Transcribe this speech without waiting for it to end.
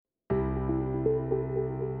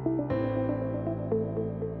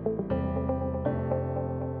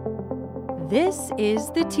This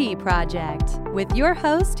is The Tea Project with your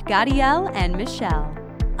host, Gadiel and Michelle,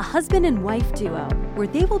 a husband and wife duo where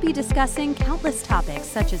they will be discussing countless topics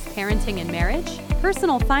such as parenting and marriage,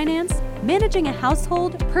 personal finance, managing a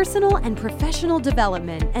household, personal and professional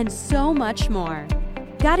development, and so much more.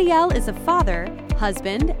 Gadiel is a father,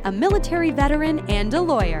 husband, a military veteran, and a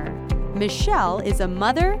lawyer. Michelle is a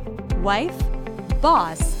mother, wife,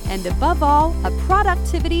 boss, and above all, a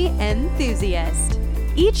productivity enthusiast.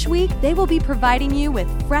 Each week, they will be providing you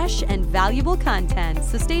with fresh and valuable content,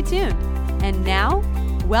 so stay tuned. And now,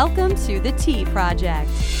 welcome to The Tea Project.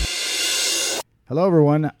 Hello,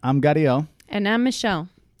 everyone. I'm Gadiel. And I'm Michelle.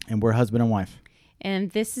 And we're husband and wife.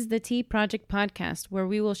 And this is the Tea Project podcast, where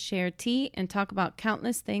we will share tea and talk about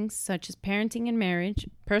countless things such as parenting and marriage,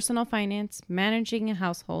 personal finance, managing a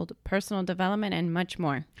household, personal development, and much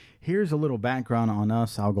more. Here's a little background on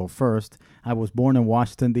us. I'll go first. I was born in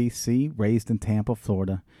Washington, D.C., raised in Tampa,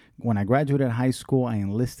 Florida. When I graduated high school, I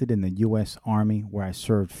enlisted in the U.S. Army, where I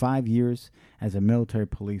served 5 years as a military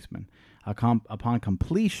policeman. Upon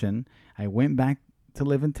completion, I went back to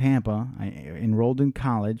live in Tampa. I enrolled in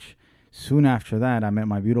college. Soon after that, I met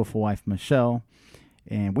my beautiful wife, Michelle,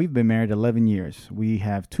 and we've been married 11 years. We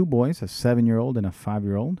have 2 boys, a 7-year-old and a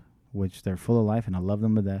 5-year-old, which they're full of life, and I love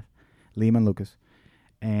them to death, Liam and Lucas.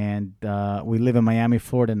 And we live in Miami,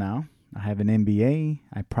 Florida now. I have an MBA.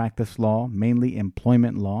 I practice law, mainly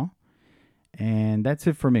employment law. And that's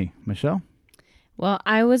it for me. Michelle? Well,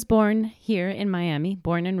 I was born here in Miami,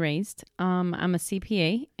 born and raised. I'm a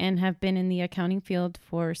CPA and have been in the accounting field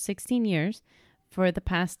for 16 years. For the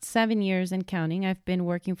past 7 years and counting, I've been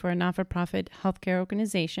working for a not-for-profit healthcare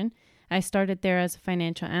organization. I started there as a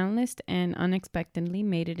financial analyst and unexpectedly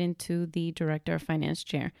made it into the director of finance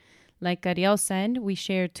chair. Like Gadiel said, we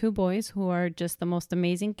share 2 boys who are just the most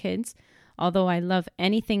amazing kids. Although I love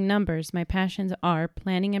anything numbers, my passions are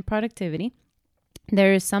planning and productivity.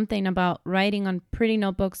 There is something about writing on pretty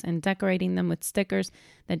notebooks and decorating them with stickers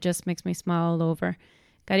that just makes me smile all over.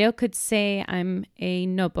 Gadiel could say I'm a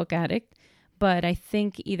notebook addict, but I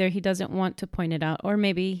think either he doesn't want to point it out or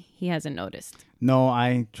maybe he hasn't noticed.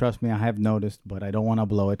 No, trust me, I have noticed, but I don't want to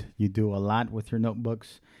blow it. You do a lot with your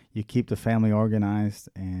notebooks. You keep the family organized,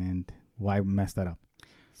 and why mess that up?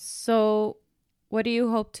 So what do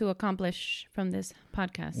you hope to accomplish from this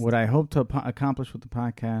podcast? What I hope to accomplish with the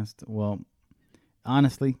podcast, well,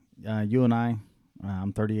 honestly, you and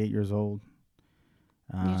I'm 38 years old.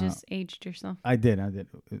 You just aged yourself. I did. I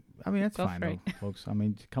mean, that's fine, though, folks. I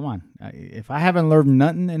mean, come on. If I haven't learned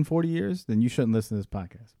nothing in 40 years, then you shouldn't listen to this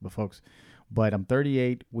podcast. But I'm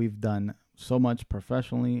 38. We've done so much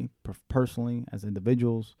professionally, personally, as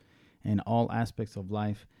individuals, in all aspects of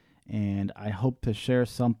life. And I hope to share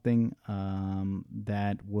something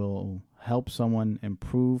that will help someone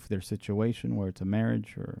improve their situation, whether it's a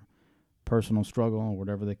marriage or personal struggle or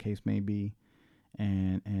whatever the case may be.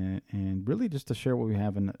 And really just to share what we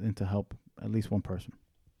have and to help at least one person.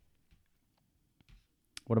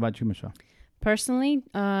 What about you, Michelle? Personally,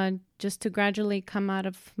 just to gradually come out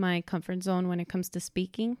of my comfort zone when it comes to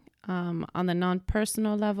speaking. On the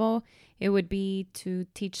non-personal level, it would be to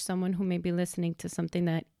teach someone who may be listening to something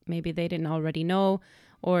that maybe they didn't already know,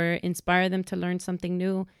 or inspire them to learn something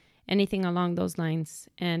new, anything along those lines.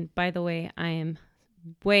 And by the way, I am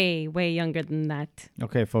way younger than that.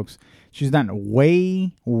 Okay, folks. She's not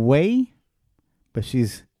way, but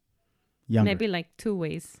she's younger. Maybe like 2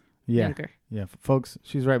 ways younger. Yeah, folks,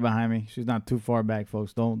 she's right behind me. She's not too far back,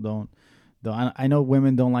 folks. Don't. I know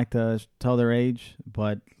women don't like to tell their age,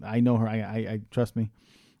 but I know her. I trust me.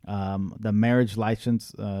 The marriage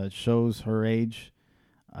license shows her age.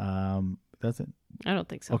 Does it? I don't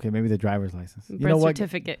think so. Okay, maybe the driver's license. Birth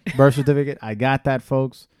certificate. Birth certificate. I got that,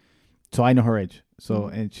 folks. So I know her age. So,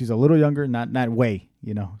 and she's a little younger, not way,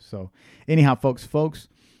 So anyhow, folks,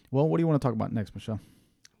 well, what do you want to talk about next, Michelle?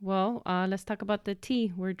 Well, let's talk about the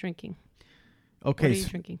tea we're drinking. Okay. What are you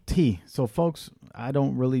drinking? Tea. So, folks, I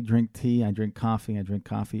don't really drink tea. I drink coffee. I drink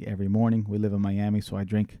coffee every morning. We live in Miami, so I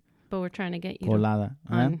drink. But we're trying to get you colada.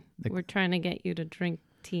 We're trying to get you to drink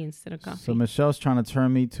tea instead of coffee. So Michelle's trying to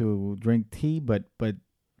turn me to drink tea, but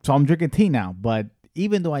so I'm drinking tea now. But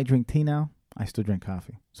even though I drink tea now, I still drink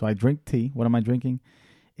coffee. So I drink tea. What am I drinking?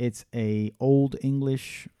 It's a Old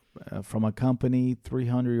English from a company,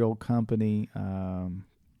 300-year-old company,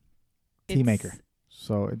 tea maker.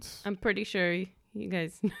 So it's... I'm pretty sure you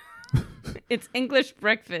guys... It's English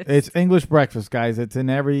breakfast. It's English breakfast, guys. It's in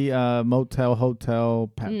every motel,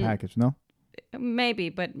 hotel package, no? Maybe,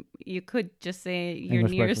 but you could just say your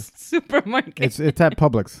English nearest breakfast. supermarket. It's at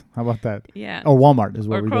Publix. How about that? Yeah. Or Walmart is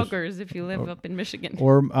where or we Kroger's if you live up in Michigan.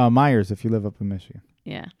 Or Myers if you live up in Michigan.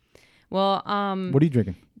 Yeah. Well, what are you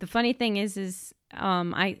drinking? the funny thing is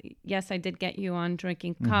I did get you on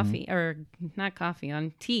drinking coffee, or not coffee,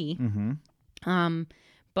 on tea.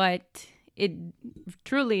 But it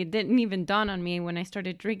didn't even dawn on me when I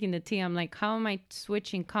started drinking the tea. I'm like, how am I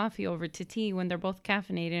switching coffee over to tea when they're both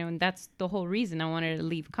caffeinated? And that's the whole reason I wanted to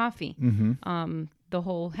leave coffee. The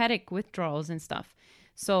whole headache withdrawals and stuff.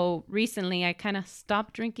 So recently I kind of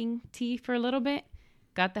stopped drinking tea for a little bit,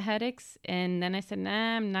 got the headaches, and then I said,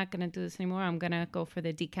 nah, I'm not going to do this anymore. I'm going to go for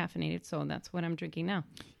the decaffeinated. So that's what I'm drinking now.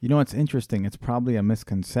 You know what's interesting? It's probably a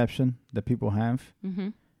misconception that people have.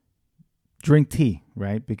 Drink tea,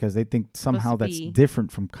 right? Because they think somehow that's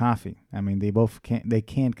different from coffee. I mean, they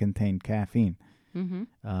can contain caffeine.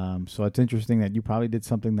 So it's interesting that you probably did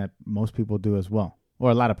something that most people do as well.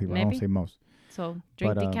 Or a lot of people. Maybe. I won't say most. So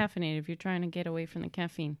drink decaffeinated if you're trying to get away from the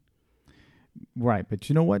caffeine. Right. But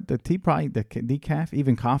you know what? The tea probably, the decaf,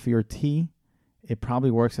 even coffee or tea, it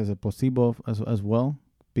probably works as a placebo as well,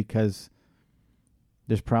 because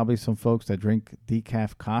there's probably some folks that drink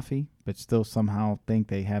decaf coffee but still somehow think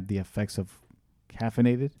they have the effects of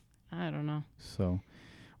caffeinated. I don't know. So,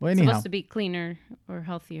 well, anyhow. It's supposed to be cleaner or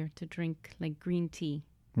healthier to drink like green tea.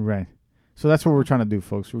 Right. So that's what we're trying to do,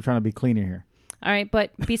 folks. We're trying to be cleaner here. All right. But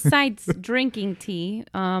besides drinking tea,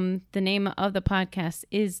 the name of the podcast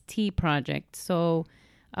is Tea Project. So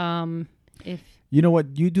if... You know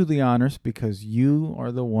what? You do the honors because you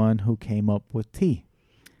are the one who came up with tea.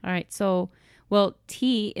 All right. So... Well,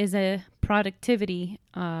 T is a productivity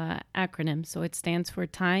acronym. So it stands for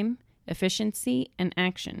time, efficiency, and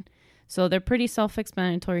action. So they're pretty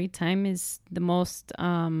self-explanatory. Time is the most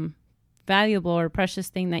valuable or precious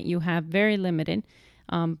thing that you have, very limited,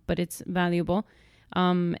 but it's valuable.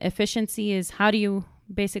 Efficiency is how do you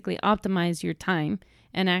basically optimize your time,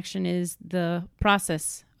 and action is the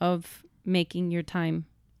process of making your time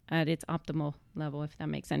at its optimal level, if that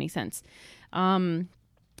makes any sense.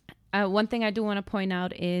 One thing I do want to point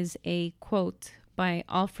out is a quote by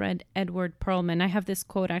Alfred Edward Perlman. I have this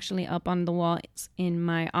quote actually up on the wall. It's in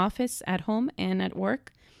my office, at home, and at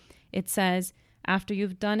work. It says, after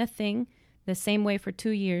you've done a thing the same way for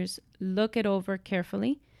 2 years, look it over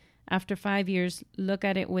carefully. After 5 years, look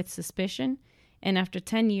at it with suspicion. And after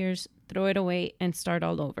 10 years, throw it away and start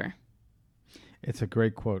all over. It's a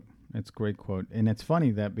great quote. It's a great quote. And it's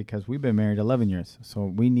funny that because we've been married 11 years, so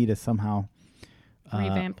we need to somehow...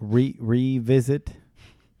 revamp, revamp,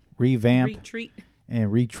 retreat. And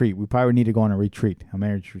retreat. We probably need to go on a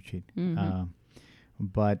marriage retreat.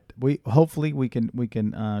 But hopefully we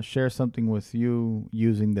can share something with you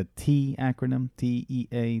using the T acronym,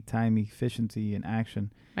 TEA, time, efficiency, and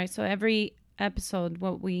action. Right. So every episode,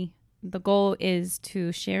 the goal is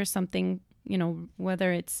to share something,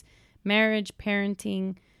 whether it's marriage,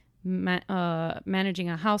 parenting, managing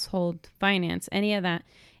a household, finance, any of that.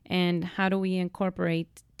 And how do we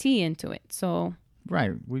incorporate tea into it? So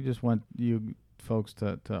right, we just want you folks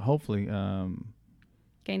to hopefully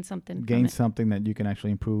gain something that you can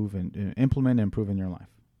actually improve and implement and improve in your life.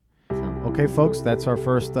 Okay, folks, that's our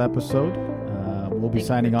first episode. We'll be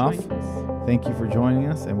signing off. Thank you for joining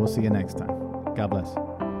us, and we'll see you next time. God bless.